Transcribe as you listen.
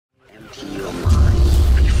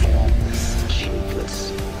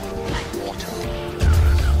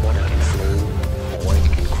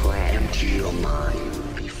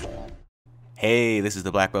Hey, this is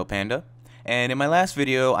the Black Belt Panda, and in my last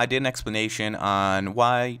video I did an explanation on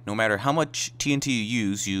why no matter how much TNT you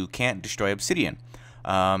use, you can't destroy Obsidian.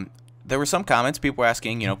 There were some comments, people were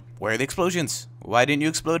asking, where are the explosions? Why didn't you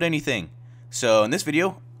explode anything? So in this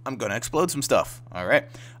video, I'm going to explode some stuff, alright?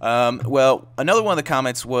 Well, another one of the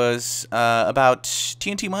comments was about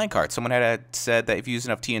TNT minecarts. Someone had said that if you use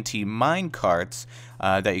enough TNT minecarts,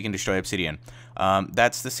 that you can destroy Obsidian.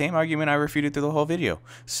 That's the same argument I refuted through the whole video.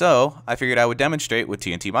 So I figured I would demonstrate with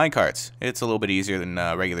TNT minecarts. It's a little bit easier than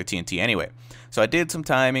regular TNT anyway. So I did some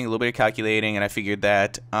timing, a little bit of calculating, and I figured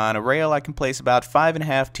that on a rail I can place about 5.5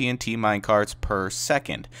 TNT minecarts per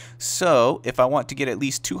second. So if I want to get at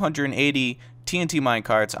least 280 TNT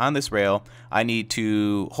minecarts on this rail, I need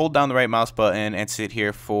to hold down the right mouse button and sit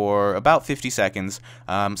here for about 50 seconds.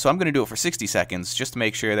 So I'm going to do it for 60 seconds just to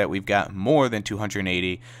make sure that we've got more than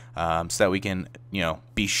 280 so that we can,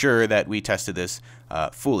 be sure that we tested this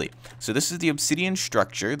fully. So this is the Obsidian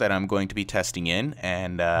structure that I'm going to be testing in,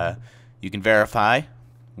 and you can verify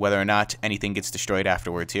whether or not anything gets destroyed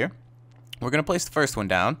afterwards here. We're going to place the first one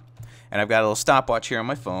down, and I've got a little stopwatch here on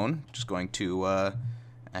my phone. Just going to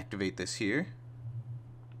activate this here.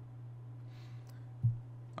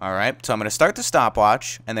 Alright, so I'm going to start the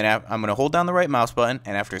stopwatch, and then I'm going to hold down the right mouse button,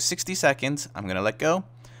 and after 60 seconds, I'm going to let go.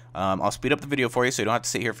 I'll speed up the video for you so you don't have to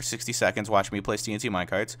sit here for 60 seconds watching me place TNT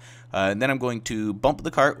minecarts. And then I'm going to bump the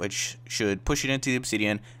cart, which should push it into the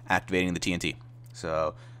Obsidian, activating the TNT.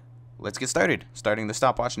 So let's get started. Starting the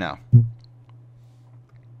stopwatch now.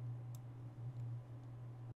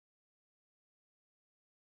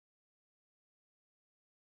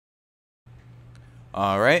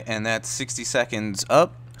 Alright, and that's 60 seconds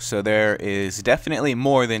up. So there is definitely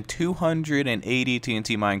more than 280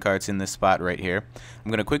 TNT minecarts in this spot right here. I'm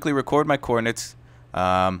going to quickly record my coordinates.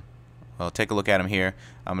 Well, take a look at them here.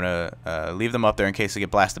 I'm going to leave them up there in case I get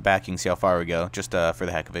blasted back. You can see how far we go, just for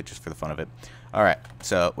the heck of it, just for the fun of it. Alright,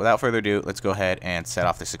 so without further ado, let's go ahead and set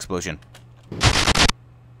off this explosion.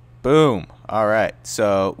 Boom! Alright,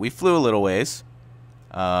 so we flew a little ways.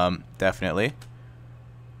 Definitely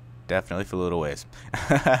flew a little ways.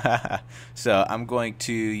 So I'm going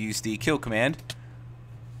to use the kill command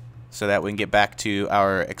so that we can get back to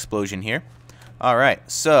our explosion here. Alright,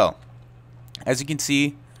 so as you can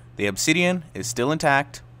see, the Obsidian is still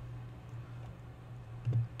intact.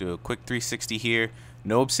 Do a quick 360 here.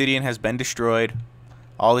 No Obsidian has been destroyed.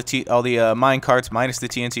 All the mine carts minus the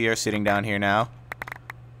TNT are sitting down here now.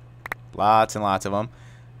 Lots and lots of them.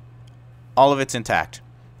 All of it's intact.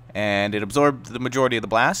 And it absorbed the majority of the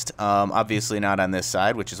blast. Obviously not on this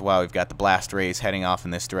side, which is why we've got the blast rays heading off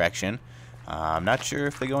in this direction. I'm not sure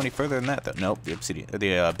if they go any further than that, though. Nope,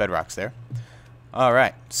 the bedrock's there.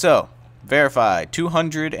 Alright, so, verified.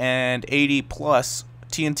 280 plus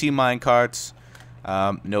TNT minecarts.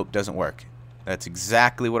 Nope, doesn't work. That's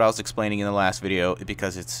exactly what I was explaining in the last video,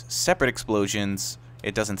 because it's separate explosions.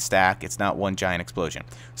 It doesn't stack. It's not one giant explosion.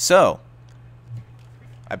 So,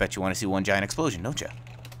 I bet you want to see one giant explosion, don't you?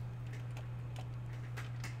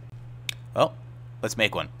 Well, let's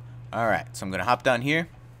make one. Alright, so I'm going to hop down here.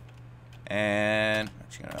 And I'm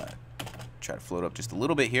just going to try to float up just a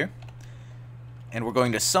little bit here. And we're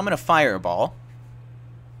going to summon a fireball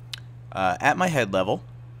at my head level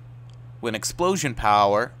with an explosion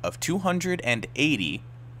power of 280,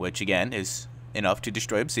 which again is enough to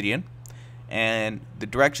destroy Obsidian. And the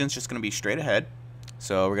direction's just going to be straight ahead.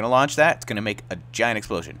 So we're going to launch that. It's going to make a giant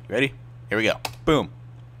explosion. You ready? Here we go. Boom.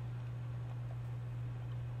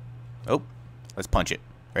 Oh, let's punch it.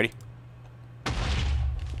 Ready?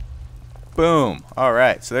 Boom.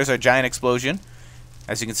 Alright, so there's our giant explosion.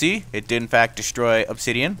 As you can see, it did in fact destroy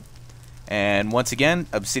Obsidian. And once again,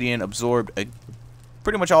 Obsidian absorbed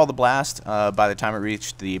pretty much all the blast by the time it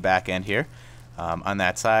reached the back end here on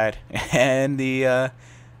that side. And the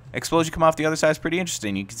explosion come off the other side is pretty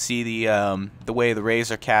interesting. You can see the way the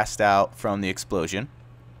rays are cast out from the explosion.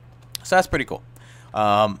 So that's pretty cool.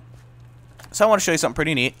 So I want to show you something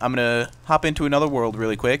pretty neat. I'm going to hop into another world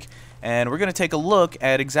really quick, and we're going to take a look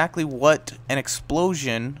at exactly what an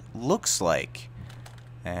explosion looks like.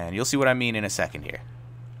 And you'll see what I mean in a second here.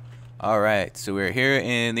 Alright, so we're here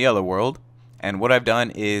in the other world, and what I've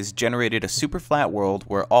done is generated a super flat world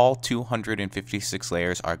where all 256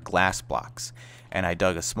 layers are glass blocks. And I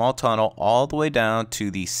dug a small tunnel all the way down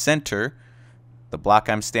to the center. The block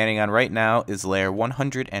I'm standing on right now is layer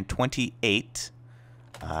 128.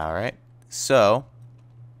 Alright. So,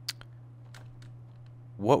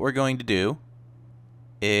 what we're going to do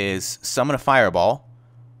is summon a fireball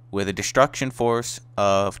with a destruction force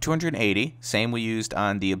of 280, same we used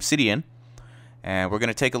on the Obsidian, and we're going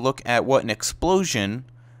to take a look at what an explosion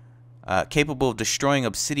capable of destroying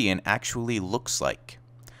obsidian actually looks like.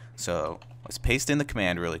 So let's paste in the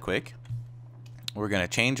command really quick. We're going to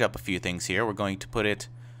change up a few things here. We're going to put it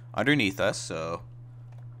underneath us, so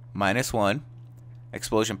 -1.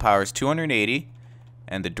 Explosion power is 280,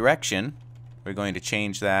 and the direction, we're going to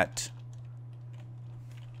change that.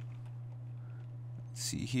 Let's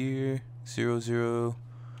see here, 0, 0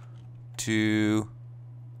 to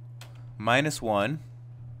 -1.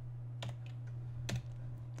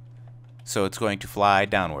 So it's going to fly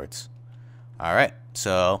downwards. Alright,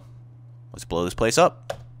 so let's blow this place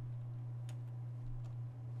up.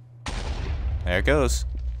 There it goes.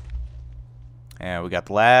 And we got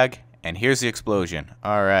the lag, and here's the explosion.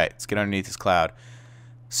 Alright, let's get underneath this cloud.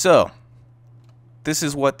 So, this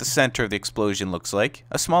is what the center of the explosion looks like.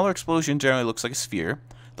 A smaller explosion generally looks like a sphere.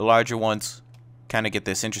 The larger ones kind of get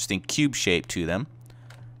this interesting cube shape to them,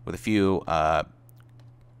 with a few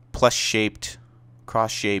plus-shaped,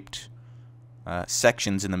 cross-shaped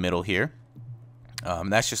sections in the middle here.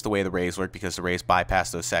 That's just the way the rays work, because the rays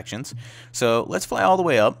bypass those sections. So let's fly all the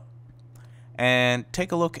way up and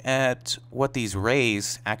take a look at what these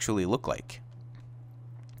rays actually look like.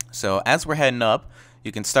 So as we're heading up,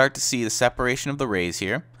 you can start to see the separation of the rays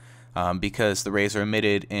here, because the rays are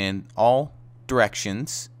emitted in all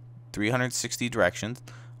directions, 360 directions.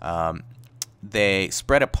 They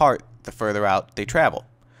spread apart the further out they travel.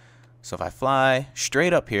 So if I fly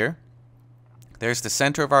straight up here, there's the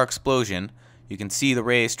center of our explosion. You can see the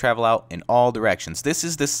rays travel out in all directions. This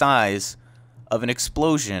is the size of an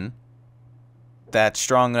explosion that's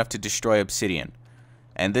strong enough to destroy obsidian.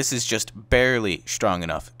 And this is just barely strong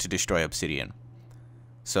enough to destroy obsidian.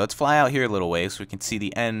 So let's fly out here a little ways so we can see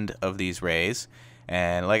the end of these rays.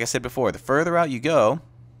 And like I said before, the further out you go,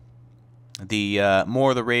 the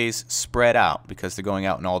more the rays spread out, because they're going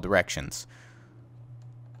out in all directions.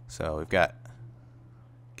 So we've got,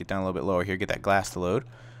 get down a little bit lower here, get that glass to load.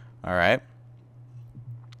 Alright.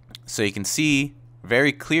 So you can see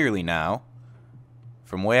very clearly now,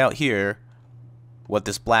 from way out here, what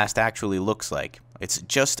this blast actually looks like. It's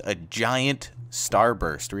just a giant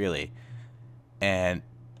starburst, really. And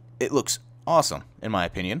it looks awesome, in my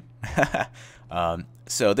opinion.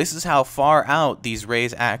 So this is how far out these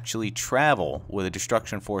rays actually travel with a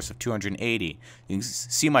destruction force of 280. You can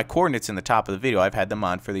see my coordinates in the top of the video. I've had them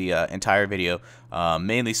on for the entire video,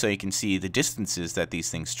 mainly so you can see the distances that these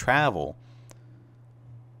things travel.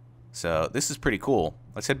 So this is pretty cool.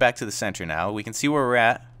 Let's head back to the center now. We can see where we're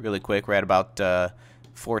at really quick. We're at about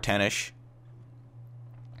 410-ish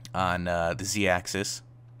on the z-axis.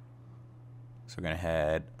 So we're going to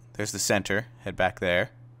head, there's the center, head back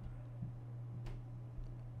there.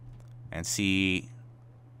 And see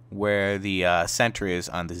where the center is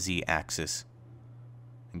on the z-axis.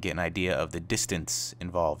 And get an idea of the distance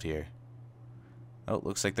involved here. Oh,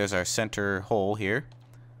 looks like there's our center hole here.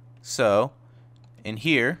 So, in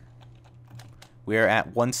here, we are at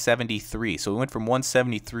 173. So we went from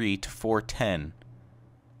 173 to 410.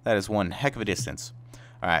 That is one heck of a distance.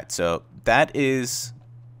 Alright, so that is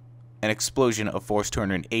an explosion of force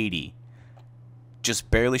 280.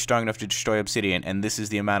 Just barely strong enough to destroy obsidian, and this is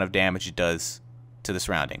the amount of damage it does to the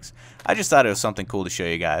surroundings. I just thought it was something cool to show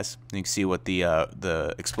you guys. You can see what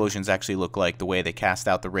the explosions actually look like, the way they cast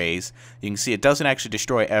out the rays. You can see it doesn't actually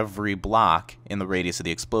destroy every block in the radius of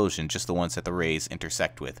the explosion, just the ones that the rays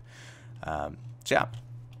intersect with. So yeah,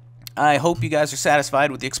 I hope you guys are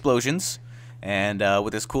satisfied with the explosions and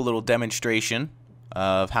with this cool little demonstration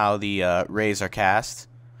of how the rays are cast.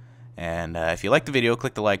 And if you like the video,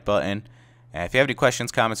 click the like button. And if you have any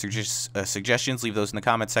questions, comments, or just suggestions, leave those in the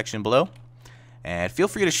comment section below. And feel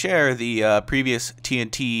free to share the previous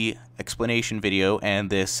TNT explanation video and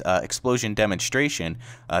this explosion demonstration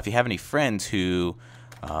if you have any friends who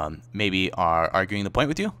maybe are arguing the point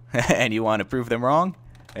with you and you want to prove them wrong.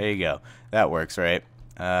 There you go. That works, right?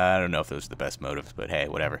 I don't know if those are the best motives, but hey,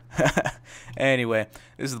 whatever. Anyway,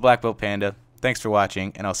 this is the Black Belt Panda. Thanks for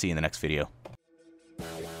watching, and I'll see you in the next video.